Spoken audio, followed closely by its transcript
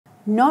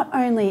Not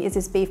only is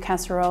this beef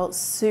casserole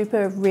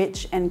super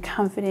rich and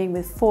comforting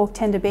with fork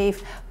tender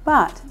beef,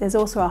 but there's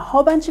also a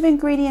whole bunch of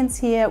ingredients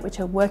here which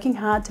are working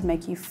hard to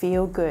make you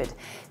feel good.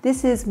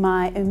 This is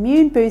my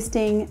immune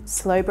boosting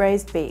slow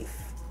braised beef.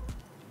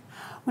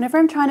 Whenever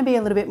I'm trying to be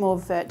a little bit more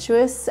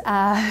virtuous,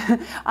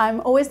 I'm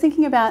always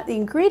thinking about the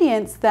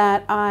ingredients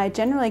that I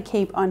generally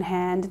keep on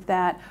hand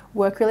that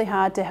work really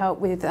hard to help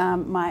with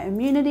my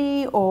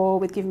immunity or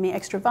with giving me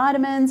extra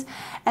vitamins.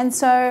 And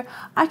so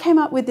I came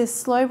up with this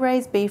slow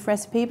braised beef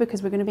recipe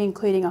because we're going to be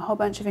including a whole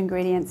bunch of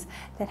ingredients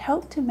that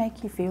help to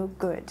make you feel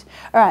good.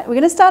 All right, we're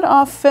going to start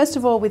off first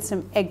of all with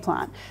some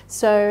eggplant.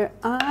 So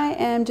I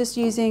am just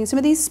using some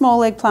of these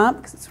small eggplant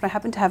because that's what I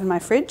happen to have in my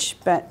fridge,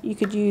 but you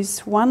could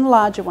use one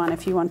larger one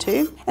if you want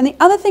to. And the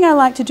other thing I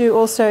like to do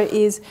also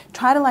is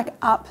try to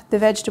up the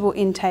vegetable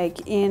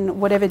intake in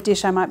whatever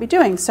dish I might be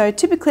doing. So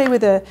typically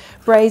with a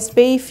braised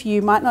beef,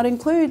 you might not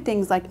include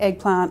things like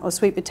eggplant or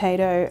sweet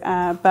potato,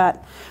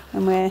 but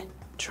when we're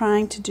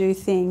trying to do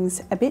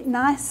things a bit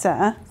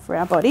nicer for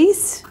our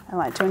bodies, I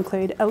like to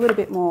include a little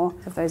bit more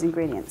of those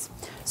ingredients.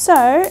 So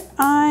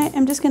I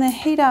am just going to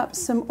heat up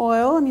some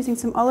oil. I'm using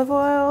some olive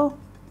oil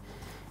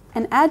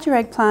and add your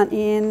eggplant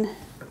in. Now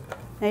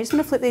you're just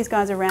going to flip these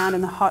guys around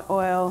in the hot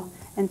oil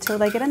until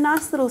they get a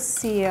nice little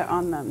sear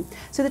on them.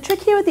 So the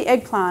trick here with the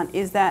eggplant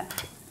is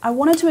that I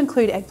wanted to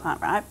include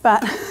eggplant, right?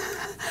 But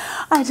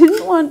I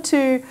didn't want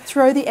to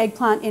throw the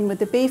eggplant in with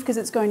the beef because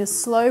it's going to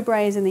slow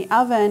braise in the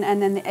oven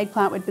and then the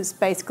eggplant would just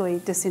basically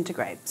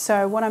disintegrate.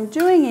 So what I'm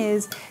doing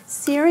is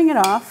searing it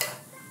off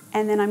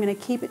and then I'm going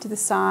to keep it to the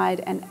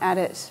side and add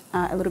it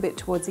a little bit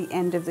towards the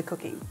end of the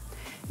cooking.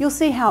 You'll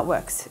see how it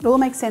works. It'll all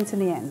make sense in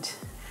the end.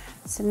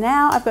 So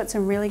now I've got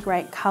some really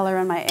great colour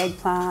on my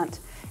eggplant.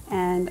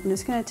 And I'm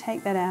just going to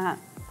take that out,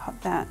 pop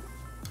that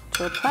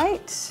to a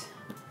plate.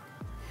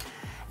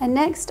 And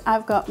next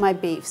I've got my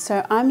beef.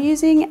 So I'm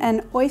using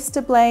an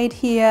oyster blade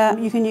here.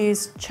 You can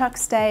use chuck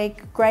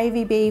steak,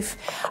 gravy beef.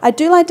 I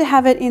do like to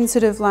have it in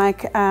sort of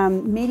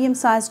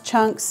medium-sized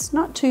chunks,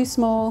 not too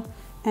small.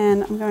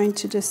 And I'm going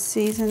to just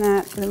season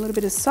that with a little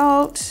bit of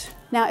salt.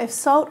 Now, if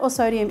salt or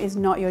sodium is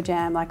not your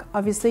jam,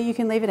 obviously you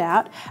can leave it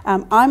out.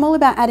 I'm all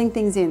about adding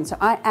things in. So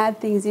I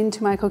add things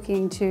into my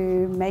cooking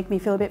to make me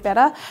feel a bit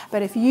better.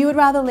 But if you would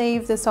rather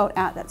leave the salt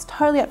out, that's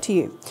totally up to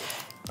you.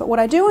 But what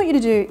I do want you to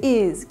do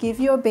is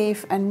give your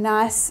beef a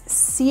nice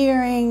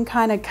searing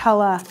kind of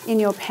color in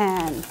your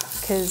pan,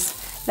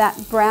 because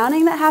that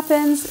browning that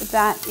happens,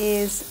 that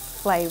is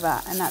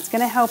flavor. And that's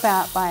gonna help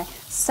out by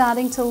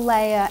starting to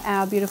layer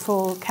our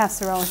beautiful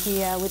casserole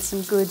here with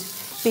some good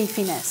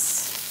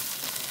beefiness.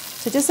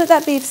 So just let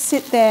that beef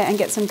sit there and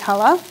get some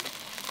colour.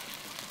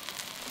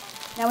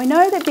 Now we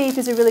know that beef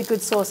is a really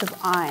good source of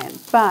iron,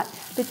 but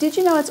did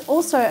you know it's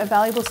also a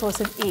valuable source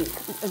of ink?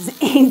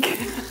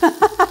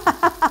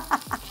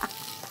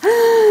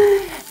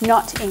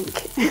 Not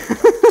ink.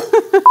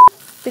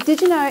 But did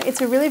you know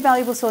it's a really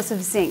valuable source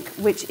of zinc,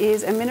 which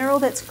is a mineral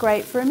that's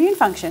great for immune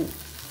function.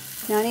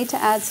 Now I need to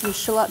add some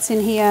shallots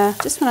in here.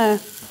 Just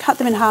want to cut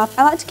them in half.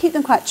 I like to keep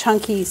them quite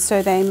chunky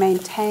so they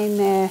maintain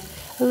a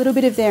little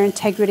bit of their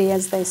integrity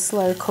as they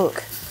slow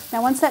cook.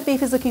 Now once that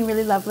beef is looking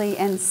really lovely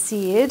and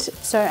seared,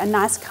 so a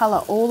nice colour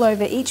all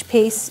over each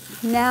piece,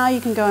 now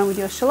you can go in with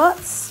your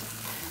shallots.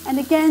 And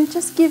again,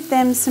 just give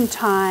them some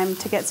time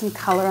to get some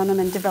colour on them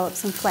and develop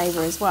some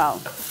flavour as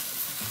well.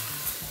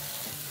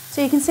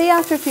 So you can see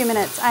after a few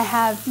minutes, I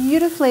have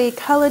beautifully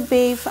coloured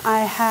beef. I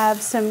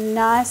have some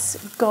nice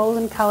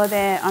golden colour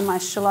there on my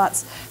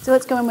shallots. So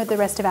let's go in with the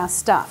rest of our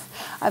stuff.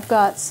 I've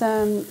got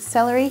some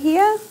celery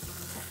here,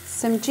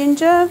 some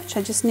ginger, which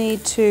I just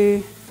need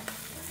to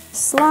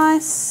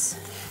slice.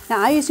 Now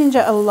I use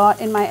ginger a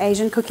lot in my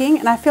Asian cooking,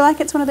 and I feel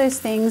like it's one of those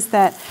things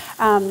that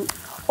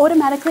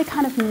automatically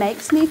kind of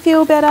makes me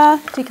feel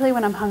better, particularly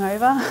when I'm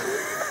hungover,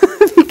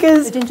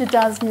 because the ginger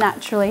does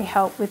naturally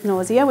help with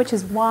nausea, which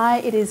is why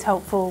it is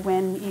helpful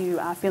when you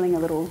are feeling a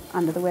little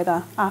under the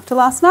weather after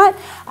last night.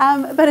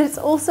 But it's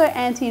also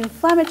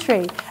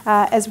anti-inflammatory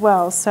as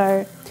well,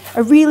 so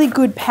a really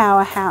good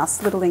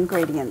powerhouse little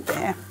ingredient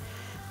there.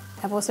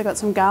 I've also got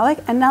some garlic,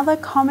 another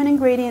common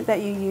ingredient that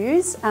you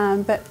use,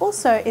 but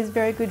also is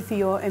very good for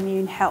your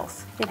immune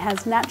health. It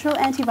has natural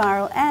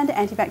antiviral and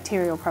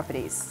antibacterial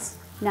properties.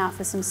 Now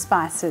for some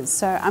spices.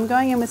 So I'm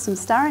going in with some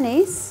star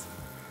anise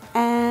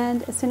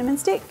and a cinnamon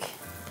stick.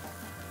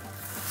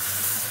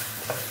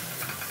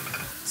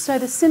 So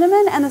the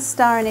cinnamon and the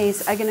star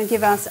anise are going to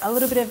give us a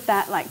little bit of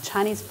that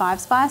Chinese five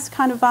spice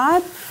kind of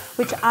vibe,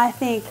 which I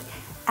think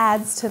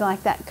adds to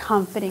that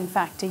comforting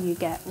factor you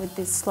get with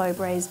this slow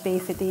braised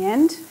beef at the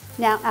end.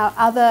 Now our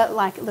other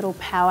little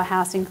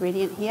powerhouse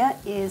ingredient here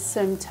is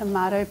some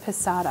tomato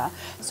passata.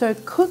 So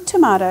cooked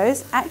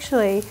tomatoes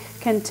actually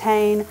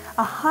contain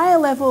a higher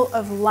level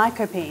of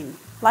lycopene.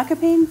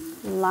 Lycopene?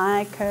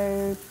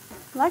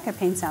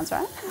 Lycopene sounds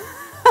right.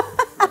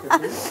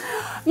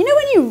 You know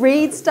when you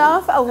read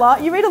stuff a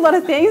lot, you read a lot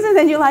of things and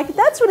then you're like,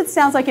 that's what it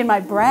sounds like in my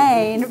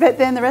brain, but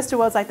then the rest of the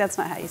world's like, that's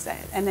not how you say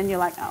it. And then you're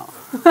like,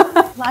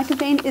 oh.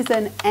 Lycopene is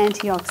an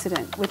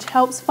antioxidant, which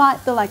helps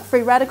fight the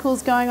free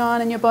radicals going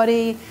on in your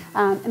body,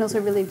 and also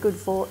really good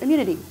for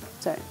immunity.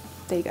 So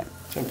there you go.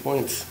 10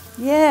 points.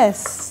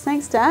 Yes,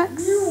 thanks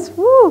Dax.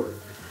 Woo.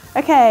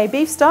 Okay,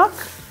 beef stock.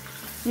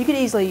 You could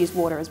easily use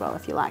water as well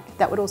if you like.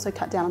 That would also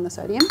cut down on the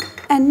sodium.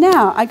 And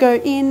now I go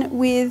in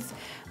with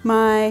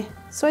my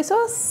soy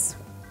sauce.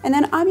 And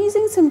then I'm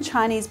using some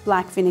Chinese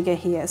black vinegar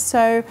here.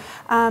 So,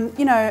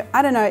 you know,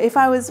 I don't know, if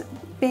I was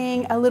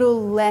being a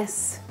little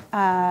less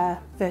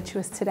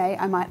virtuous today,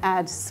 I might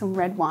add some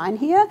red wine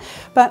here.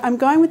 But I'm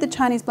going with the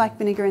Chinese black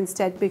vinegar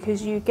instead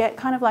because you get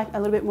kind of like a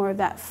little bit more of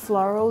that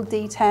floral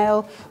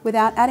detail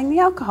without adding the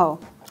alcohol.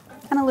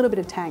 And a little bit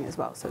of tang as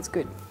well, so it's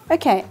good.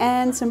 Okay,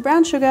 and some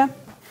brown sugar.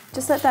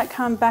 Just let that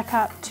come back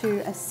up to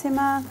a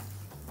simmer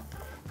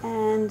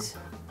and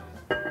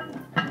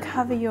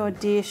cover your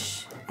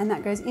dish. And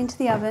that goes into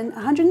the oven,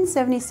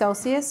 170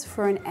 Celsius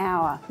for an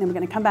hour. Then we're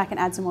going to come back and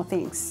add some more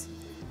things.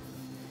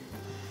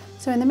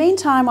 So in the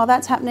meantime, while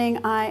that's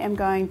happening, I am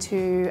going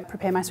to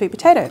prepare my sweet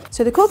potato.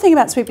 So the cool thing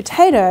about sweet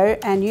potato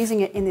and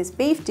using it in this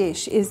beef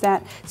dish is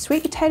that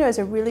sweet potato is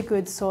a really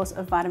good source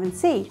of vitamin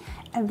C.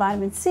 And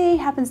vitamin C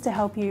happens to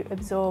help you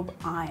absorb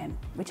iron,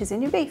 which is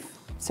in your beef.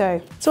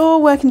 So it's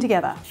all working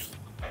together.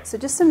 So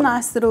just some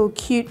nice little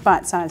cute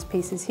bite-sized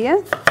pieces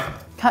here.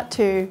 Cut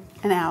to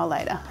an hour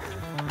later.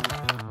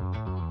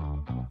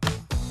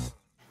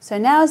 So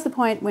now is the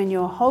point when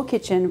your whole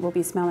kitchen will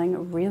be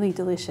smelling really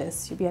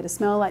delicious. You'll be able to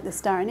smell like the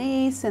star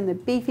anise and the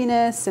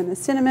beefiness and the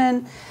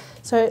cinnamon.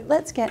 So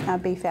let's get our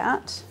beef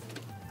out.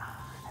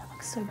 Oh, that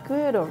looks so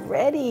good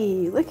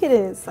already. Look at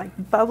it, it's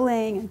like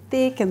bubbling and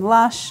thick and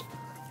lush.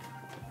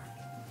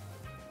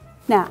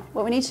 Now,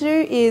 what we need to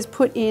do is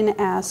put in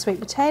our sweet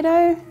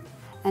potato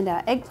and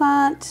our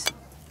eggplant.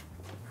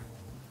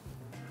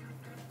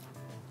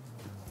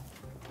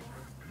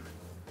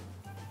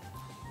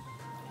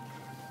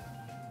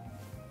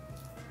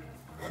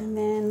 And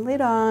then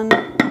lid on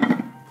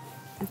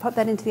and pop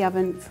that into the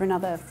oven for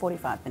another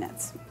 45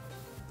 minutes.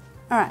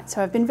 All right,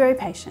 so I've been very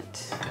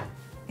patient.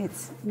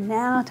 It's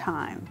now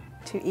time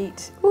to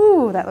eat.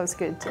 Ooh, that looks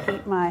good, to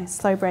eat my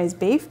slow braised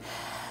beef.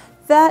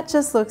 That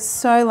just looks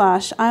so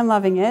lush. I'm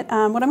loving it.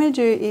 What I'm going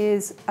to do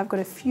is I've got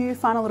a few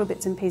final little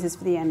bits and pieces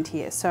for the end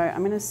here. So I'm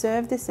going to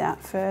serve this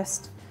out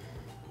first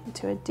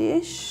into a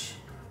dish.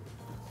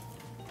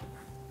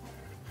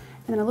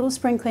 And then a little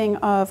sprinkling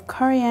of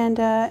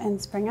coriander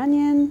and spring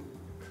onion.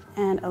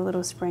 And a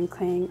little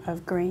sprinkling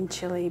of green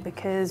chili,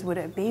 because would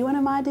it be one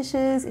of my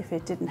dishes if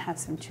it didn't have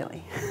some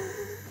chili?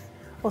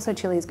 Also,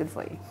 chili is good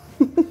for you.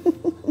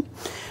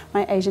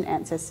 My Asian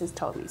ancestors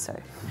told me so.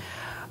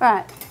 All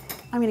right,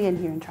 I'm gonna get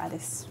in here and try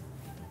this.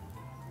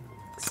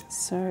 It's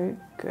so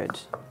good.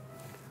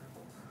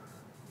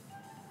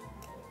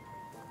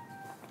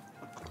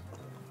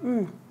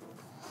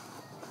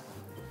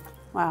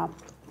 Wow,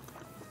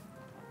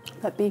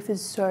 that beef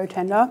is so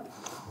tender.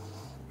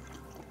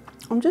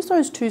 And just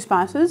those two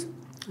spices,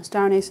 the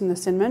star anise and the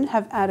cinnamon,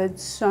 have added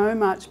so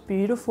much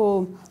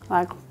beautiful,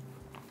 like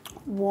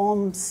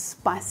warm,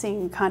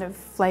 spicing kind of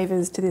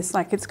flavors to this.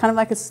 Like it's kind of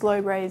like a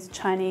slow braised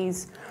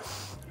Chinese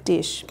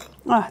dish.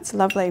 Oh, it's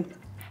lovely.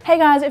 Hey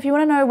guys, if you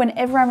want to know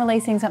whenever I'm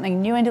releasing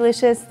something new and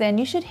delicious, then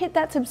you should hit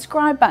that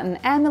subscribe button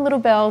and the little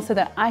bell so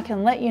that I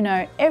can let you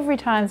know every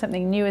time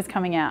something new is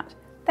coming out.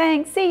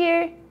 Thanks, see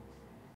you.